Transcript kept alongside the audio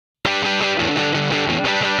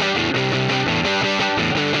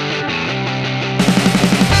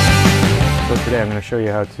Today I'm going to show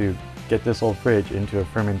you how to get this old fridge into a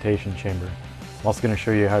fermentation chamber. I'm also going to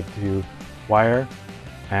show you how to wire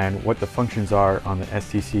and what the functions are on the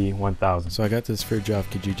STC-1000. So I got this fridge off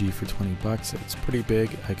Kijiji for 20 bucks. It's pretty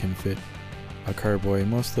big. I can fit a carboy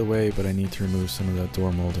most of the way, but I need to remove some of the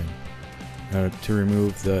door molding. To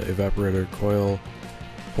remove the evaporator coil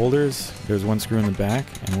holders, there's one screw in the back,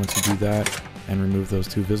 and once you do that and remove those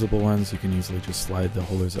two visible ones, you can easily just slide the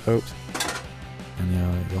holders out,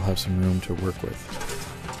 and you'll have some room to work with.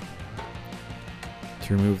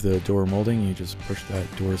 To remove the door molding, you just push that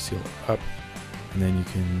door seal up, and then you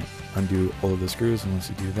can undo all of the screws, and once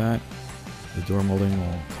you do that, the door molding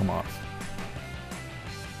will come off.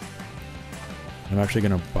 I'm actually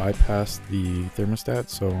going to bypass the thermostat,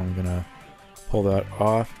 so I'm going to pull that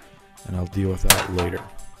off, and I'll deal with that later.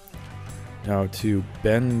 Now, to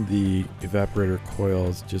bend the evaporator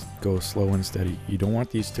coils, just go slow and steady. You don't want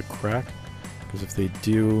these to crack, because if they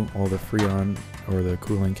do, all the freon or the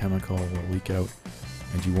cooling chemical will leak out,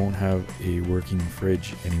 and you won't have a working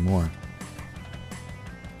fridge anymore.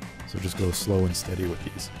 So just go slow and steady with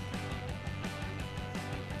these.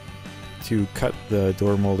 To cut the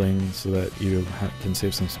door molding so that you can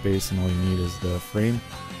save some space and all you need is the frame,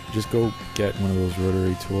 just go get one of those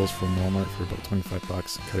rotary tools from Walmart for about 25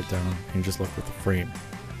 bucks, cut it down, and you're just left with the frame.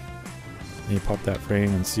 Then you pop that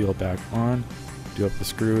frame and seal it back on, do up the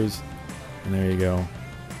screws, and there you go.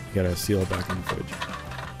 You gotta seal it back in the fridge.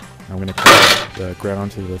 Now I'm gonna cut the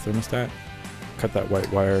ground to the thermostat, cut that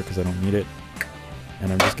white wire because I don't need it,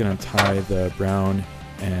 and I'm just gonna tie the brown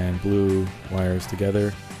and blue wires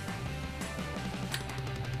together.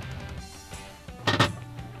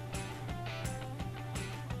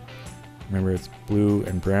 Remember, it's blue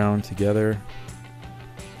and brown together.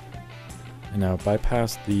 And now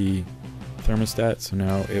bypass the thermostat, so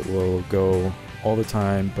now it will go all the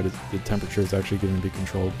time, but the temperature is actually going to be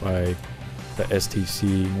controlled by the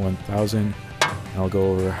STC-1000. I'll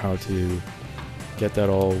go over how to get that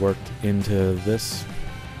all worked into this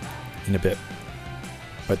in a bit.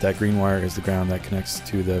 But that green wire is the ground that connects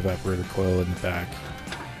to the evaporator coil in the back.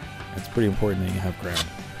 It's pretty important that you have ground.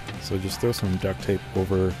 So just throw some duct tape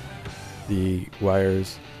over the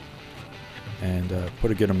wires and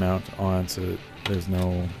put a good amount on so there's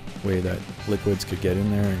no way that liquids could get in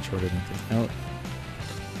there and short anything out.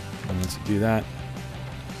 And once you do that,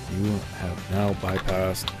 you have now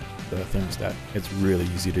bypassed the thermostat. It's really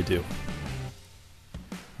easy to do.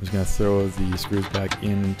 I'm just going to throw the screws back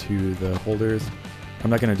into the holders. I'm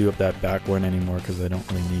not going to do up that back one anymore because I don't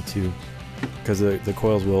really need to, because the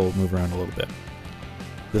coils will move around a little bit.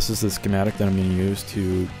 This is the schematic that I'm going to use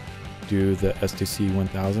to do the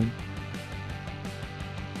STC-1000.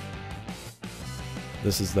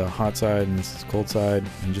 This is the hot side and this is the cold side.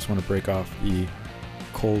 And you just want to break off the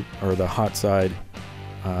cold or the hot side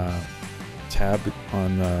tab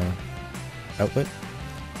on the outlet.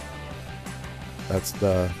 That's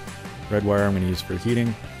the red wire I'm going to use for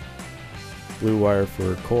heating, blue wire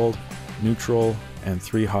for cold, neutral, and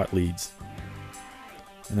 3 hot leads.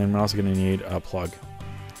 And then I'm also going to need a plug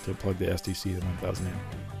to plug the STC-1000 in.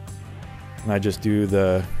 And I just do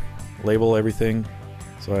the label everything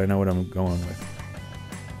so I know what I'm going with.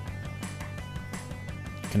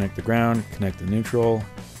 Connect the ground, connect the neutral,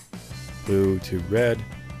 blue to red,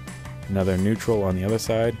 another neutral on the other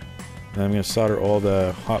side. And then I'm going to solder all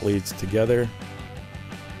the hot leads together.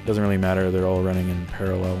 Doesn't really matter, they're all running in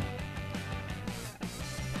parallel.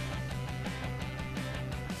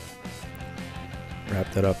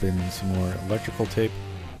 Wrap that up in some more electrical tape.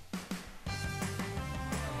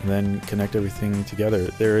 And then connect everything together.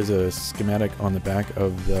 There is a schematic on the back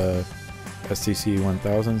of the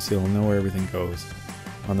STC-1000 so you'll know where everything goes.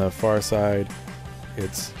 On the far side,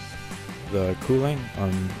 it's the cooling.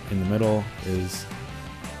 In the middle is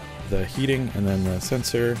the heating, and then the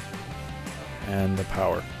sensor and the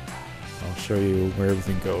power. I'll show you where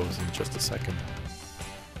everything goes in just a second.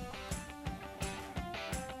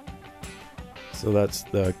 So that's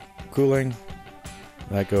the cooling.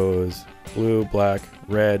 That goes blue, black,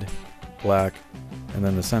 red, black, and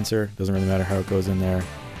then the sensor. Doesn't really matter how it goes in there.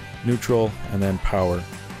 Neutral, and then power.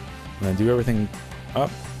 And then do everything up.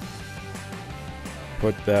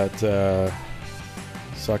 Put that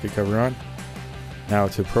socket cover on. Now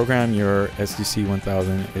to program your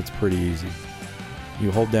STC-1000, it's pretty easy. You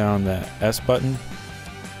hold down the S button.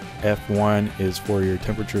 F1 is for your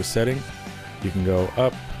temperature setting. You can go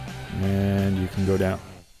up and you can go down.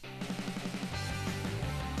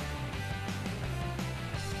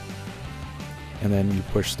 And then you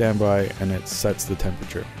push standby and it sets the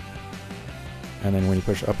temperature. And then when you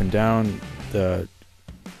push up and down, the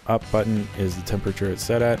up button is the temperature it's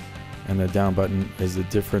set at, and the down button is the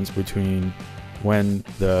difference between when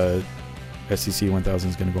the STC-1000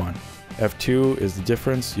 is going to go on. F2 is the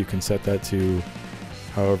difference. You can set that to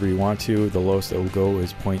however you want to. The lowest it will go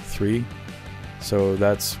is 0.3. So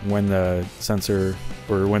that's when the sensor,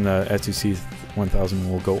 or when the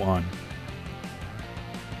STC-1000 will go on.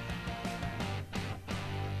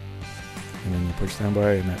 And then you push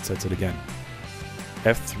standby and that sets it again.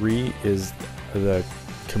 F3 is the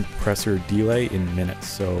compressor delay in minutes,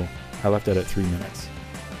 so I left that at 3 minutes.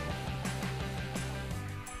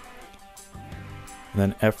 And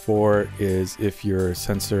then F4 is if your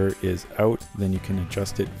sensor is out, then you can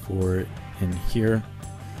adjust it for in here,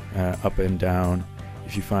 up and down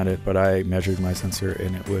if you find it, but I measured my sensor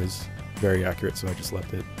and it was very accurate, so I just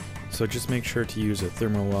left it. So just make sure to use a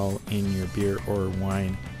thermal well in your beer or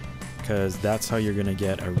wine, because that's how you're going to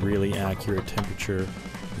get a really accurate temperature.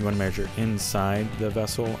 You want to measure inside the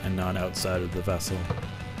vessel and not outside of the vessel.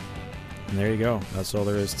 And there you go, that's all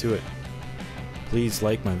there is to it. Please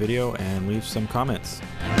like my video and leave some comments.